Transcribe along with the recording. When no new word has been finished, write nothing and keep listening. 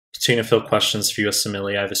Continue to fill questions for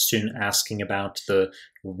USMLE. I have a student asking about the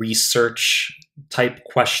research type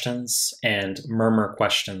questions and murmur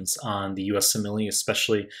questions on the USMLE,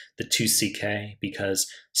 especially the 2CK, because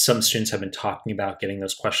some students have been talking about getting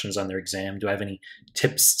those questions on their exam. Do I have any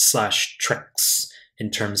tips/tricks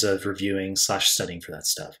in terms of reviewing / studying for that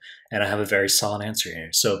stuff? And I have a very solid answer here.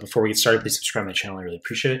 So before we get started, please subscribe to my channel. I really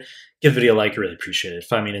appreciate it. Give the video a like, I really appreciate it.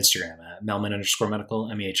 Find me on Instagram at Mehlman_medical,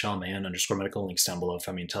 mehlman_medical. Links down below.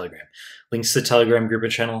 Find me on Telegram. Links to the Telegram group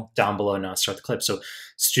and channel down below. Now let's start the clip. So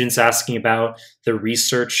students asking about the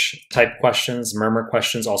research type questions, murmur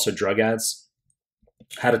questions, also drug ads,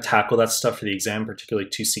 how to tackle that stuff for the exam, particularly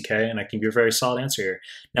 2CK, and I can give you a very solid answer here.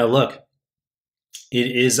 Now look, it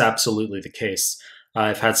is absolutely the case.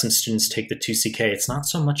 I've had some students take the 2CK. It's not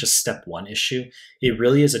so much a step 1 issue. It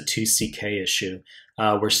really is a 2CK issue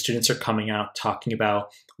where students are coming out talking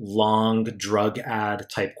about long drug ad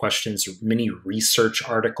type questions, mini research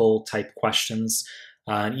article type questions,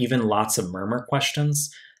 and even lots of murmur questions.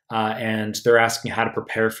 And they're asking how to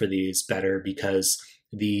prepare for these better because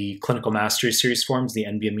the Clinical Mastery Series forms, the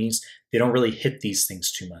nbmes, they don't really hit these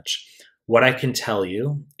things too much. What I can tell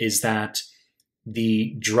you is that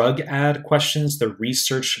the drug ad questions, the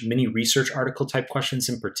mini research article type questions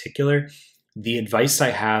in particular, the advice I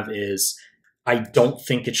have is I don't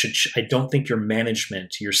think your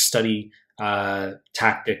management, your study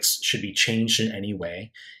tactics should be changed in any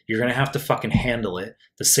way. You're going to have to fucking handle it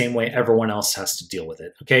the same way everyone else has to deal with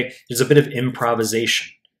it. Okay. There's a bit of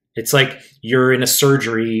improvisation. It's like you're in a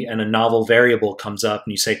surgery and a novel variable comes up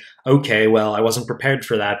and you say, okay, well, I wasn't prepared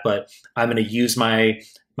for that, but I'm going to use my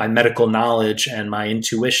medical knowledge and my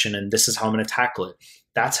intuition, and this is how I'm going to tackle it.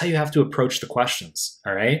 That's how you have to approach the questions,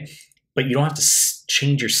 all right? But you don't have to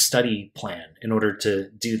change your study plan in order to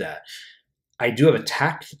do that. I do have a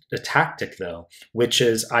tactic, though, which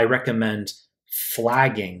is I recommend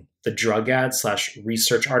flagging the drug ad /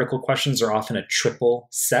 research article questions are often a triple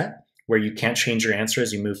set where you can't change your answer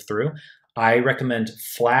as you move through. I recommend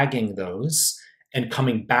flagging those and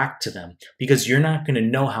coming back to them because you're not going to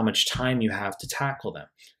know how much time you have to tackle them.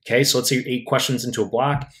 Okay, so let's say you're 8 questions into a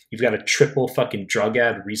block. You've got a triple fucking drug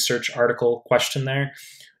ad research article question there.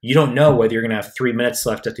 You don't know whether you're going to have 3 minutes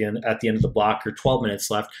left at the end of the block or 12 minutes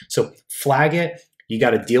left. So flag it. You got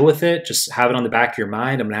to deal with it. Just have it on the back of your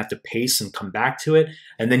mind. I'm going to have to pace and come back to it.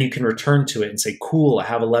 And then you can return to it and say, cool, I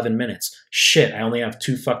have 11 minutes. Shit, I only have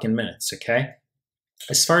 2 fucking minutes, okay?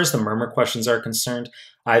 As far as the murmur questions are concerned,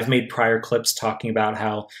 I've made prior clips talking about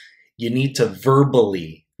how you need to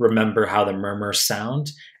verbally remember how the murmurs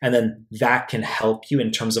sound, and then that can help you in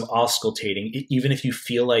terms of auscultating, even if you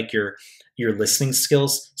feel like your listening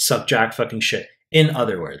skills suck jack fucking shit. In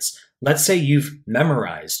other words, let's say you've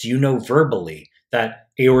memorized, you know verbally that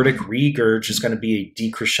aortic regurg is going to be a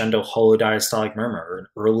decrescendo holodiastolic murmur or an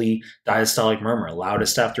early diastolic murmur,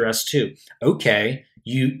 loudest after S2. Okay.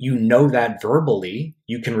 You know that verbally,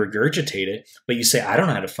 you can regurgitate it, but you say, I don't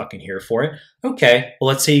know how to fucking hear for it. Okay, well,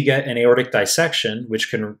 let's say you get an aortic dissection, which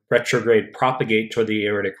can retrograde propagate toward the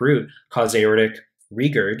aortic root, cause aortic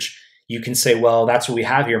regurg. You can say, well, that's what we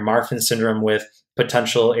have here, Marfan syndrome with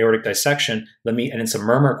potential aortic dissection. And it's a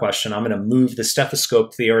murmur question. I'm going to move the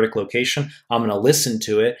stethoscope to the aortic location. I'm going to listen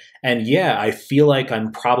to it. And yeah, I feel like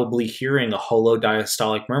I'm probably hearing a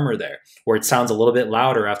holodiastolic murmur there, where it sounds a little bit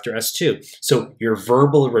louder after S2. So your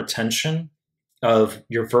verbal retention of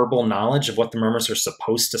your verbal knowledge of what the murmurs are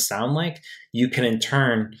supposed to sound like, you can in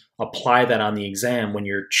turn apply that on the exam when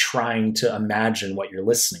you're trying to imagine what you're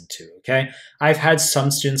listening to, okay? I've had some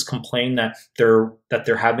students complain that there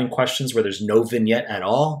have been questions where there's no vignette at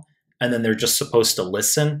all, and then they're just supposed to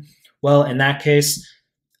listen. Well, in that case,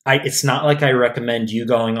 it's not like I recommend you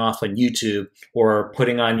going off on YouTube or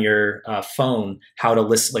putting on your phone how to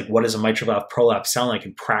listen, like what does a mitral valve prolapse sound like,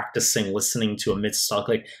 and practicing listening to a mid-systolic.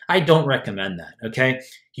 Like, I don't recommend that, okay?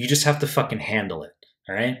 You just have to fucking handle it,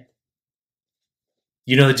 all right?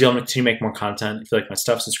 You know the deal. To make more content. If you like my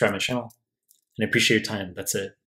stuff, subscribe to my channel. And I appreciate your time. That's it.